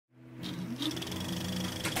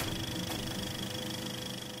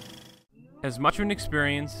As much of an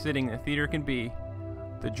experience sitting in a theater can be,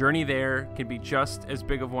 the journey there can be just as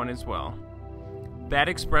big of one as well. That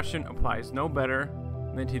expression applies no better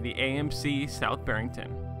than to the AMC South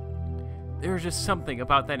Barrington. There's just something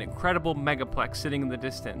about that incredible megaplex sitting in the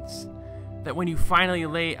distance that when you finally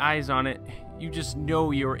lay eyes on it, you just know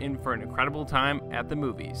you're in for an incredible time at the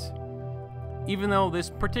movies. Even though this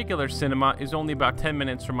particular cinema is only about 10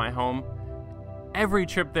 minutes from my home, every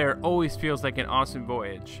trip there always feels like an awesome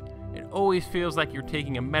voyage. It always feels like you're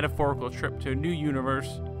taking a metaphorical trip to a new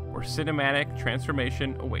universe where cinematic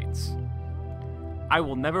transformation awaits. I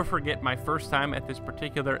will never forget my first time at this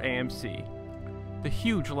particular AMC. The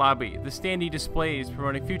huge lobby, the standee displays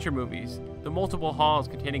promoting future movies, the multiple halls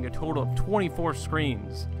containing a total of 24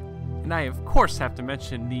 screens. And I of course have to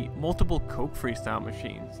mention the multiple Coke freestyle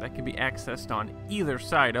machines that can be accessed on either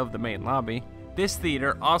side of the main lobby. This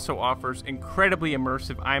theater also offers incredibly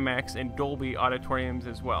immersive IMAX and Dolby auditoriums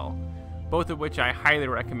as well, both of which I highly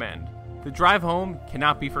recommend. The drive home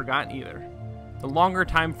cannot be forgotten either. The longer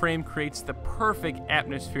time frame creates the perfect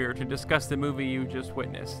atmosphere to discuss the movie you just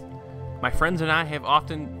witnessed. My friends and I have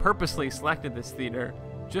often purposely selected this theater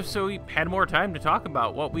just so we had more time to talk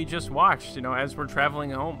about what we just watched, as we're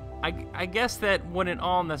traveling home. I guess that wouldn't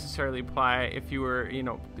all necessarily apply if you were,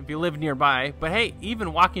 if you live nearby, but hey,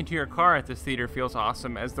 even walking to your car at this theater feels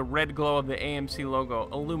awesome as the red glow of the AMC logo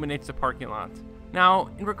illuminates the parking lot.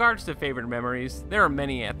 Now, in regards to favorite memories, there are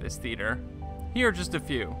many at this theater. Here are just a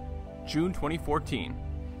few. June 2014.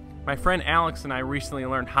 My friend Alex and I recently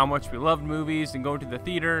learned how much we loved movies and going to the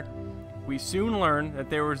theater. We soon learned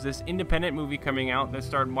that there was this independent movie coming out that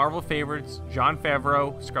starred Marvel favorites Jon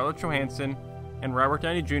Favreau, Scarlett Johansson, and Robert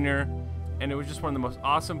Downey Jr., and it was just one of the most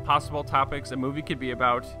awesome possible topics a movie could be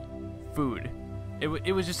about: food.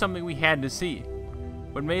 It was just something we had to see.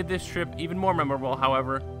 What made this trip even more memorable,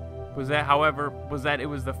 however, was that it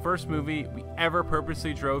was the first movie we ever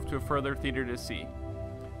purposely drove to a further theater to see.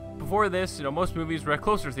 Before this, most movies were at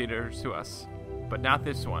closer theaters to us, but not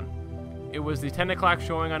this one. It was the 10 o'clock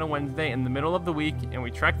showing on a Wednesday in the middle of the week, and we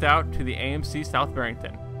trekked out to the AMC South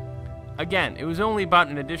Barrington. Again, it was only about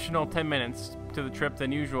an additional 10 minutes to the trip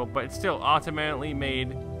than usual, but it still ultimately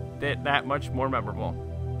made it that much more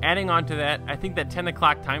memorable. Adding on to that, I think that 10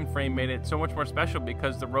 o'clock time frame made it so much more special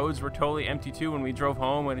because the roads were totally empty too when we drove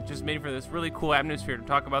home, and it just made for this really cool atmosphere to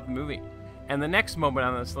talk about the movie. And the next moment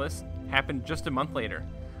on this list happened just a month later,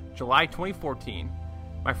 July 2014.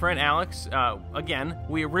 My friend Alex, again,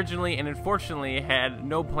 we originally and unfortunately had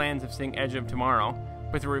no plans of seeing Edge of Tomorrow,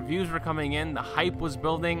 but the reviews were coming in, the hype was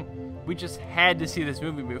building. We just had to see this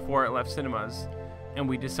movie before it left cinemas, and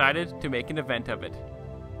we decided to make an event of it.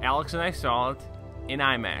 Alex and I saw it in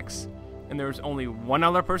IMAX, and there was only one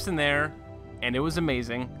other person there, and it was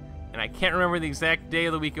amazing. And I can't remember the exact day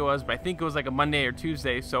of the week it was, but I think it was like a Monday or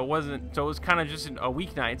Tuesday, so it was kind of just a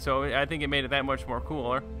weeknight, so I think it made it that much more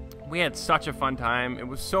cooler. We had such a fun time. It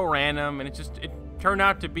was so random, and it turned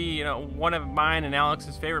out to be, one of mine and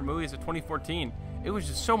Alex's favorite movies of 2014. It was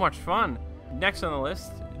just so much fun. Next on the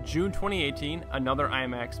list, June 2018, another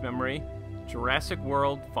IMAX memory, Jurassic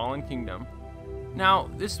World: Fallen Kingdom. Now,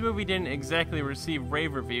 this movie didn't exactly receive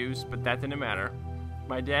rave reviews, but that didn't matter.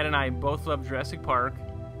 My dad and I both loved Jurassic Park,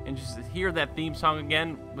 and just to hear that theme song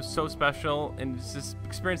again was so special, and just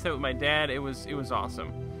experience that with my dad, it was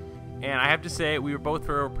awesome. And I have to say, we were both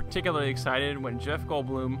particularly excited when Jeff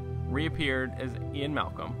Goldblum reappeared as Ian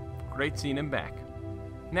Malcolm. Great seeing him back.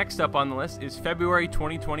 Next up on the list is February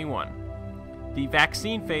 2021. The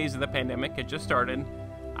vaccine phase of the pandemic had just started.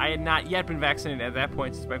 I had not yet been vaccinated at that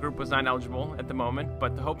point since my group was not eligible at the moment,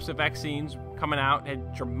 but the hopes of vaccines coming out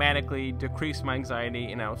had dramatically decreased my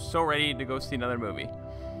anxiety, and I was so ready to go see another movie.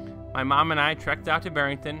 My mom and I trekked out to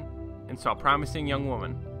Barrington and saw Promising Young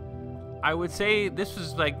Woman. I would say this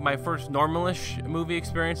was like my first normalish movie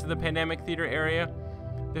experience in the pandemic theater area.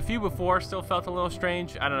 The few before still felt a little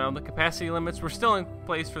strange. I don't know, the capacity limits were still in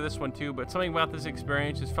place for this one too, but something about this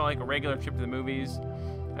experience just felt like a regular trip to the movies.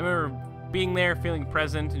 I remember being there, feeling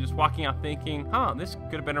present, and just walking out thinking, this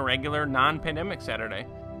could have been a regular non-pandemic Saturday.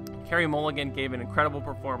 Carey Mulligan gave an incredible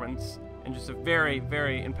performance and just a very,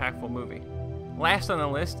 very impactful movie. Last on the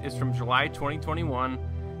list is from July 2021.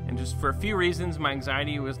 And just for a few reasons, my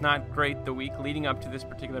anxiety was not great the week leading up to this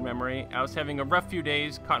particular memory. I was having a rough few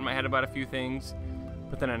days, caught in my head about a few things,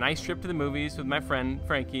 but then a nice trip to the movies with my friend,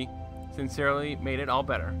 Frankie, sincerely made it all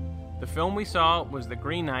better. The film we saw was The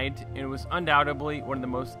Green Knight, and it was undoubtedly one of the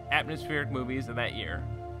most atmospheric movies of that year.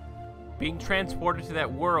 Being transported to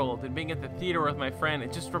that world and being at the theater with my friend,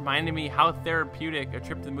 it just reminded me how therapeutic a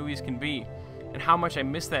trip to the movies can be, and how much I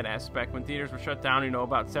missed that aspect when theaters were shut down,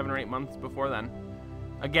 about 7 or 8 months before then.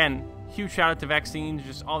 Again, huge shout out to vaccines,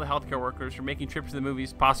 just all the healthcare workers for making trips to the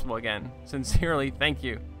movies possible again. Sincerely, thank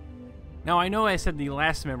you. Now, I know I said the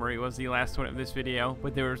last memory was the last one of this video,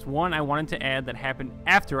 but there was one I wanted to add that happened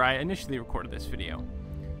after I initially recorded this video.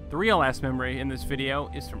 The real last memory in this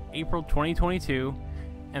video is from April 2022,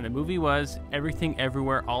 and the movie was Everything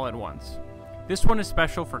Everywhere All at Once. This one is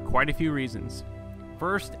special for quite a few reasons.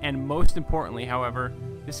 First, and most importantly, however,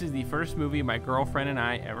 this is the first movie my girlfriend and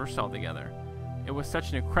I ever saw together. It was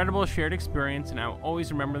such an incredible shared experience, and I will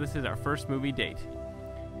always remember this as our first movie date.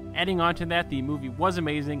 Adding on to that, the movie was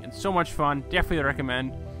amazing and so much fun, definitely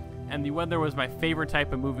recommend, and the weather was my favorite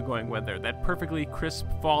type of movie-going weather, that perfectly crisp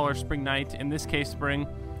fall or spring night, in this case spring.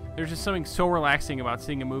 There's just something so relaxing about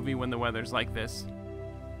seeing a movie when the weather's like this.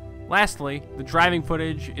 Lastly, the driving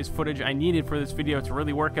footage is footage I needed for this video to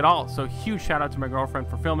really work at all, so huge shout out to my girlfriend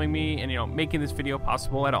for filming me and making this video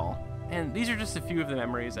possible at all. And these are just a few of the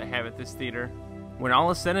memories I have at this theater. When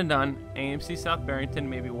all is said and done, AMC South Barrington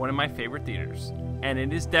may be one of my favorite theaters, and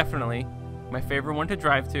it is definitely my favorite one to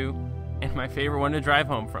drive to and my favorite one to drive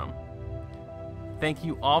home from. Thank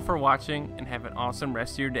you all for watching, and have an awesome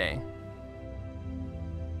rest of your day.